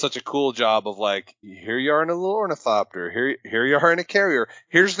just did such a cool job of, like, here you are in a little ornithopter, here you are in a carrier,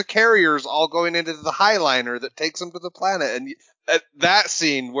 here's the carriers all going into the Highliner that takes them to the planet, and at that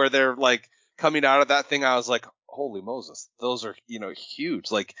scene where they're, like, coming out of that thing, I was like, holy Moses, those are, huge,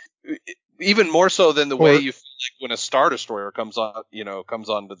 like, even more so than the way you feel like when a Star Destroyer comes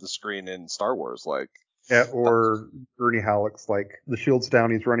onto the screen in Star Wars, like. Yeah, or Gurney Halleck's, like, the shield's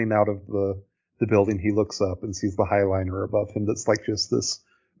down, he's running out of the building, he looks up and sees the Highliner above him that's like just this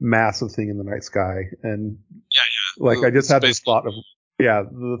massive thing in the night sky. And like, I just had this thought of,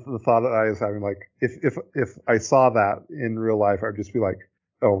 the thought that I was having, like, if I saw that in real life, I'd just be like,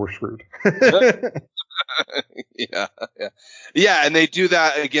 oh, we're screwed. Yeah, and they do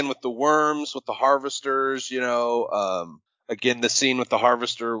that again with the worms, with the harvesters. Again, the scene with the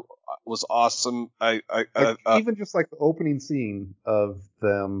harvester was awesome. Even just like the opening scene of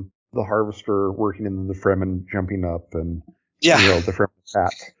them, the harvester working in the Fremen jumping up and the Fremen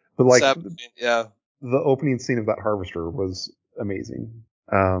attack. But like the opening scene of that harvester was amazing.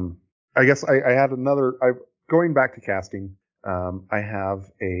 I guess I had another. Going back to casting. I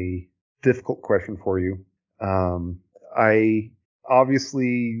have a difficult question for you. I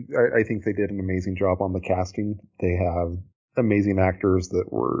think they did an amazing job on the casting. They have amazing actors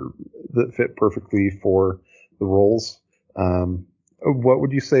that fit perfectly for the roles. What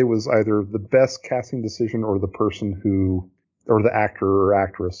would you say was either the best casting decision or the person or the actor or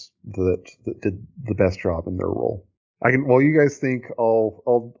actress that did the best job in their role? While you guys think,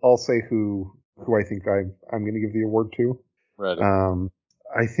 I'll say who I think I'm going to give the award to. Right.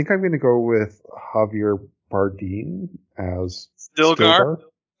 I think I'm going to go with Javier Bardem as Stilgar.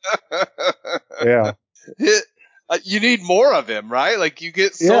 Yeah. You need more of him, right? Like you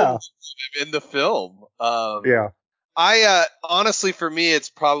get so much of him in the film. I honestly, for me, it's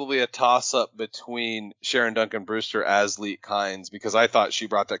probably a toss-up between Sharon Duncan Brewster as Leet Kynes, because I thought she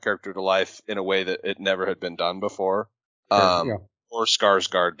brought that character to life in a way that it never had been done before. Or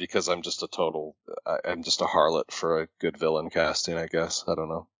Skarsgård, because I'm just a harlot for a good villain casting, I guess. I don't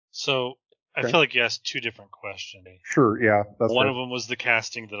know. So I feel like you asked two different questions. Sure, yeah. One of them was the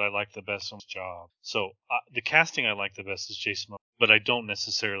casting that I like the best on the job. So the casting I like the best is Jason Momoa, but I don't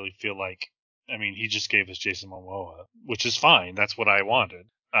necessarily feel like, he just gave us Jason Momoa, which is fine. That's what I wanted.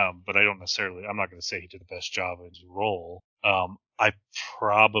 But I'm not going to say he did the best job in his role. I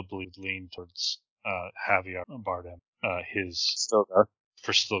probably lean towards Javier Bardem,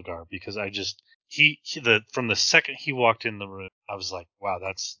 for Stilgar, because from the second he walked in the room, I was like, wow,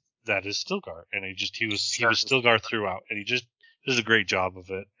 that is Stilgar, and he was Stilgar throughout, and he just does a great job of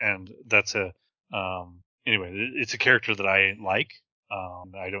it, and that's anyway, it's a character that I like.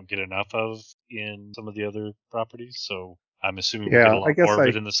 I don't get enough of in some of the other properties, so I'm assuming we get a lot more of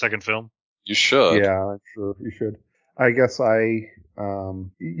it in the second film. You should. Yeah, I'm sure you should. I guess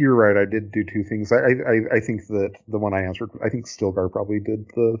you're right. I did do two things. I think that the one I answered, I think Stilgar probably did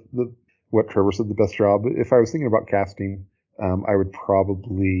the what Trevor said, the best job. If I was thinking about casting, I would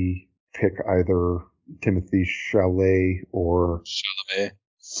probably pick either Timothée Chalamet or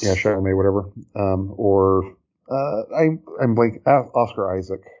Chalamet, whatever. Or I'm blank. Oscar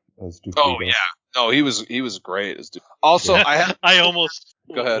Isaac as Duke. Oh yeah, no, he was great as Duke. Also, I almost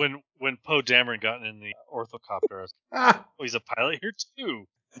go ahead. When Poe Dameron got in the orthocopter, he's a pilot here too.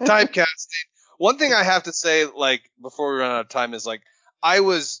 Typecasting. One thing I have to say, like before we run out of time, is like I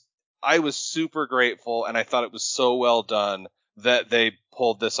was super grateful, and I thought it was so well done that they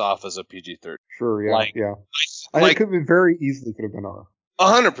pulled this off as a PG-13. Sure, yeah. It could have very easily could have been R.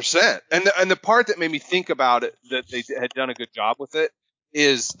 100%. And the part that made me think about it, that they had done a good job with it,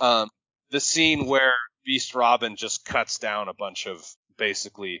 is the scene where Beast Robin just cuts down a bunch of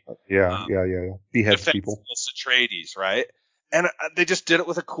basically beheads people. Atreides, right? And they just did it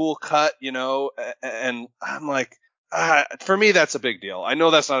with a cool cut, and I'm like, for me, that's a big deal. I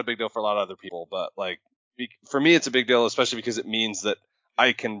know that's not a big deal for a lot of other people, but like for me, it's a big deal, especially because it means that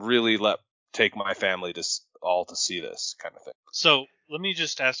I can really take my family to see this kind of thing. So let me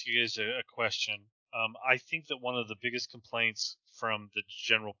just ask you guys a question. I think that one of the biggest complaints from the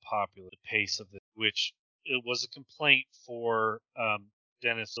general populace, the pace of it, which it was a complaint for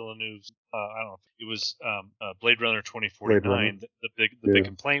Denis Villeneuve's, I don't know, it was Blade Runner 2049. The big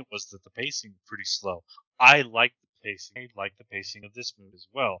complaint was that the pacing was pretty slow. I like the pacing. I like the pacing of this movie as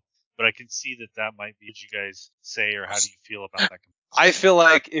well. But I can see that might be what you guys say, or how do you feel about that? I feel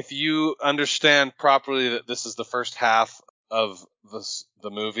like if you understand properly that this is the first half of the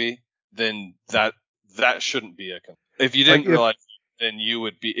movie, then that shouldn't be if you didn't realize, then you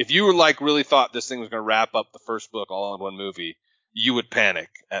would be, if you were like really thought this thing was going to wrap up the first book all in one movie, you would panic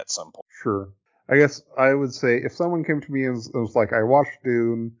at some point. Sure. I guess I would say if someone came to me and was like, I watched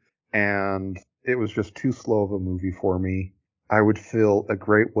Dune and it was just too slow of a movie for me, I would feel a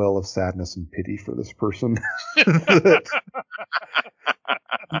great well of sadness and pity for this person. Do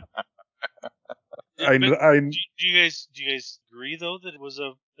you guys agree though that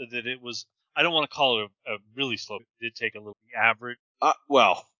it was I don't want to call it a really slow. It did take a little average.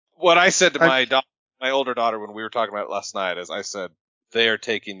 Well, what I said to my older daughter when we were talking about it last night is I said they are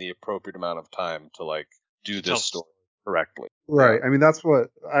taking the appropriate amount of time to like do this story correctly. Right. Yeah. I mean, that's what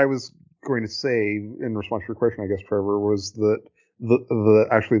I was going to say in response to your question, I guess, Trevor, was that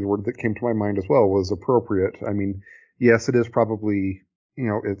actually the word that came to my mind as well was appropriate. I mean, yes, it is probably,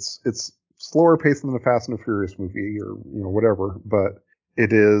 it's slower paced than a Fast and the Furious movie or whatever, but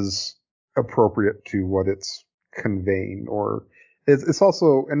it is appropriate to what it's conveying, or it's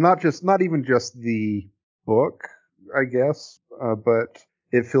also, and not even just the book, I guess, but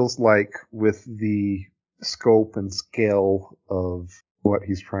it feels like with the scope and scale of what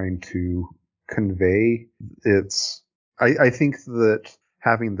he's trying to convey, I think that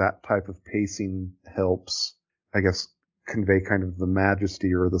having that type of pacing helps, I guess, convey kind of the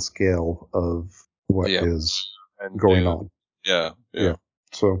majesty or the scale of what is and going on. Yeah.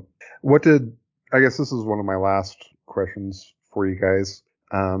 So I guess this is one of my last questions for you guys.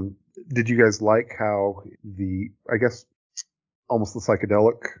 Did you guys like how I guess, almost the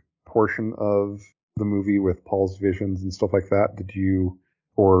psychedelic portion of the movie with Paul's visions and stuff like that?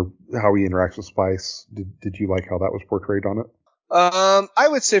 Or how he interacts with Spice? Did you like how that was portrayed on it? I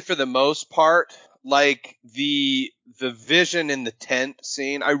would say for the most part, like the vision in the tent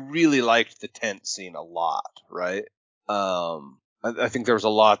scene, I really liked the tent scene a lot, right? I think there was a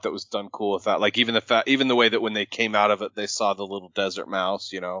lot that was done cool with that. Like even the way that when they came out of it, they saw the little desert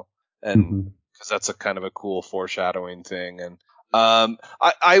mouse, and because that's a kind of a cool foreshadowing thing. And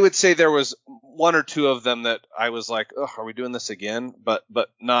I would say there was one or two of them that I was like, oh, are we doing this again? But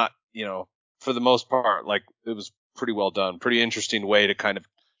not, for the most part, like it was pretty well done. Pretty interesting way to kind of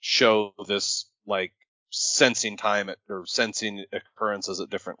show this like sensing or sensing occurrences at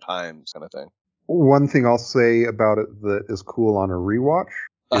different times kind of thing. One thing I'll say about it that is cool on a rewatch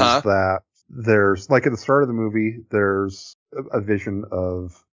is that there's, like, at the start of the movie, there's a vision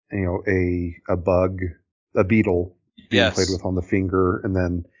of, a bug, a beetle being played with on the finger, and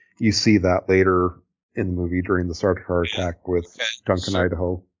then you see that later in the movie during the Star Car attack with Duncan,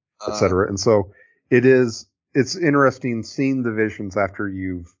 Idaho, etc. And so it's interesting seeing the visions after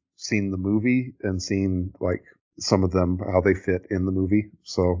you've seen the movie and seeing, like, some of them, how they fit in the movie.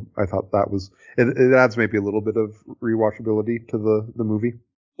 So I thought that was, it adds maybe a little bit of rewatchability to the movie.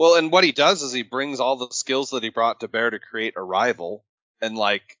 Well, and what he does is he brings all the skills that he brought to bear to create Arrival and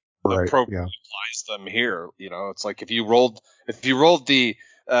like appropriately applies them here. It's like if you rolled the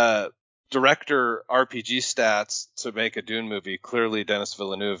director RPG stats to make a Dune movie, clearly Denis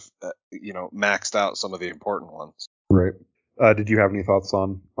Villeneuve, maxed out some of the important ones. Right. Did you have any thoughts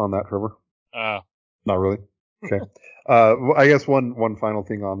on that, Trevor? Not really. Okay. I guess one final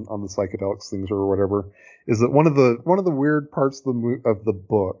thing on the psychedelics things or whatever is that one of the weird parts of the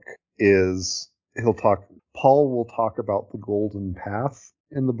book is Paul will talk about the golden path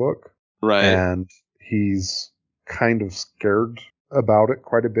in the book, right? And he's kind of scared about it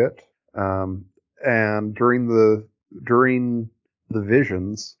quite a bit. And during the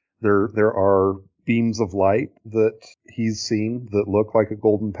visions, there are beams of light that he's seen that look like a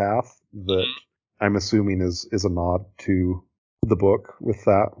golden path that I'm assuming is a nod to the book with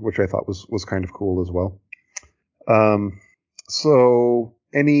that, which I thought was kind of cool as well. So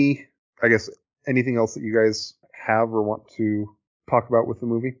anything else that you guys have or want to talk about with the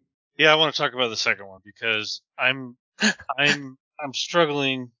movie? Yeah, I want to talk about the second one because I'm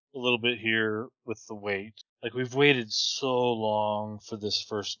struggling a little bit here with the wait. Like, we've waited so long for this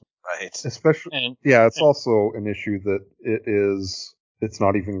first one. Right. Especially, it's also an issue that it's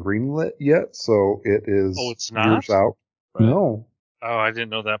not even greenlit yet, so it is it's not? years out. Right. No. Oh, I didn't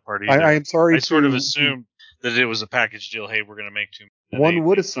know that part either. I'm sorry. I sort of assumed that it was a package deal. Hey, we're going to make two. One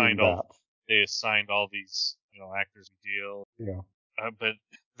would assume that. They assigned all these, actors a deal. Yeah. But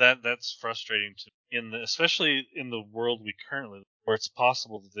that's frustrating especially in the world we currently live, where it's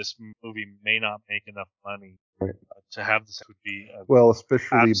possible that this movie may not make enough money to have this would be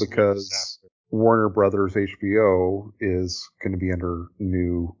especially because disaster. Warner Brothers HBO is going to be under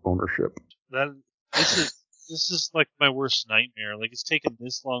new ownership. This is like my worst nightmare. Like, it's taken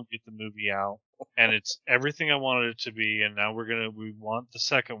this long to get the movie out, and it's everything I wanted it to be, and now we want the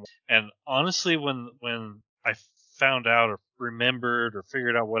second one. And honestly, when I found out or remembered or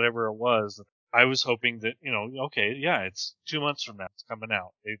figured out whatever it was, I was hoping that, it's 2 months from now, it's coming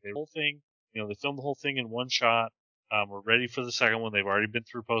out. They whole thing, they filmed the whole thing in one shot. We're ready for the second one. They've already been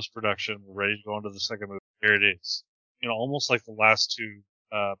through post-production. We're ready to go into the second movie. Here it is. Almost like the last two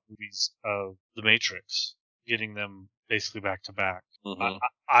movies of The Matrix, getting them basically back to back. Mm-hmm.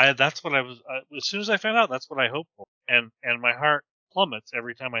 That's what I was, as soon as I found out, that's what I hoped for. And my heart plummets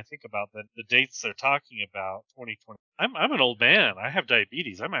every time I think about the dates they're talking about, 2020. I'm an old man. I have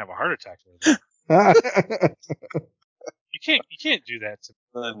diabetes. I might have a heart attack. You can't do that to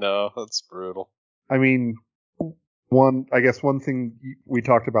me. No, that's brutal. I mean, one thing we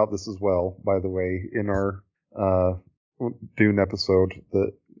talked about this as well, by the way, in our Dune episode,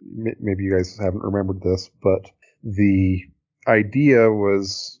 that maybe you guys haven't remembered this, but the idea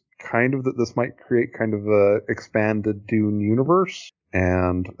was kind of that this might create kind of a expanded Dune universe,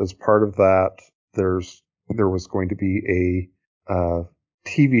 and as part of that, there was going to be a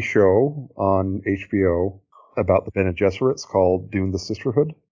TV show on HBO about the Bene Gesserits called Dune: The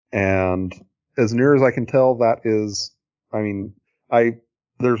Sisterhood, and as near as I can tell, that is, I mean,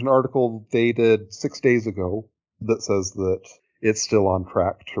 there's an article dated 6 days ago that says that it's still on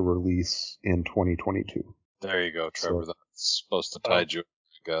track to release in 2022. There you go, Trevor. So, That's supposed to tide you, I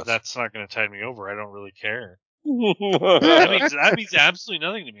guess. That's not going to tide me over. I don't really care. that That means absolutely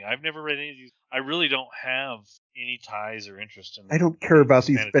nothing to me. I've never read any of these. I really don't have any ties or interest in them. I don't care about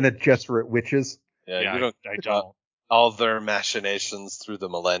these Bene Gesserit witches. Yeah, you don't. I don't. All their machinations through the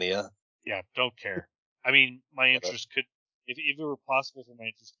millennia. Yeah, don't care. I mean, my interest could, if it were possible for my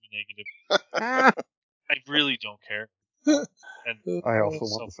interest to be negative, I really don't care. And I also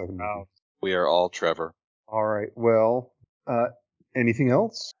I'm want the second proud. movie. We are all Trevor. All right. Well, anything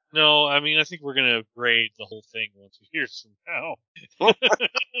else? No, I mean, I think we're going to grade the whole thing once we hear from now.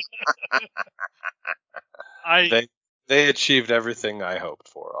 They achieved everything I hoped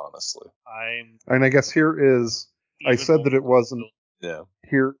for, honestly. And I guess here is, I said that it wasn't. Yeah.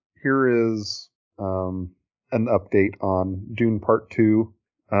 Here is an update on Dune Part 2.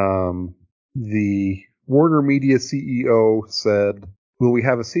 The Warner Media CEO said, "Will we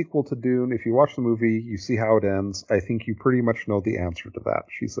have a sequel to Dune? If you watch the movie, you see how it ends. I think you pretty much know the answer to that,"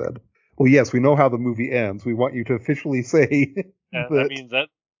 she said. Well, yes, we know how the movie ends. We want you to officially say that. I mean, that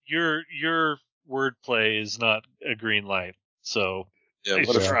your wordplay is not a green light, so Yeah,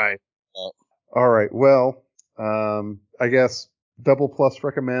 what try. All right. Well, I guess double plus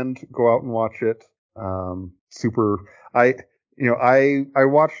recommend. Go out and watch it. Super. I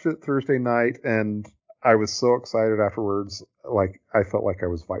watched it Thursday night and I was so excited afterwards. Like I felt like I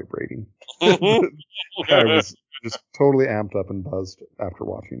was vibrating. I was just totally amped up and buzzed after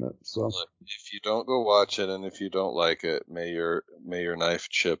watching it. So look, if you don't go watch it and if you don't like it, may your knife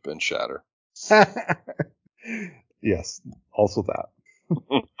chip and shatter. Yes, also that.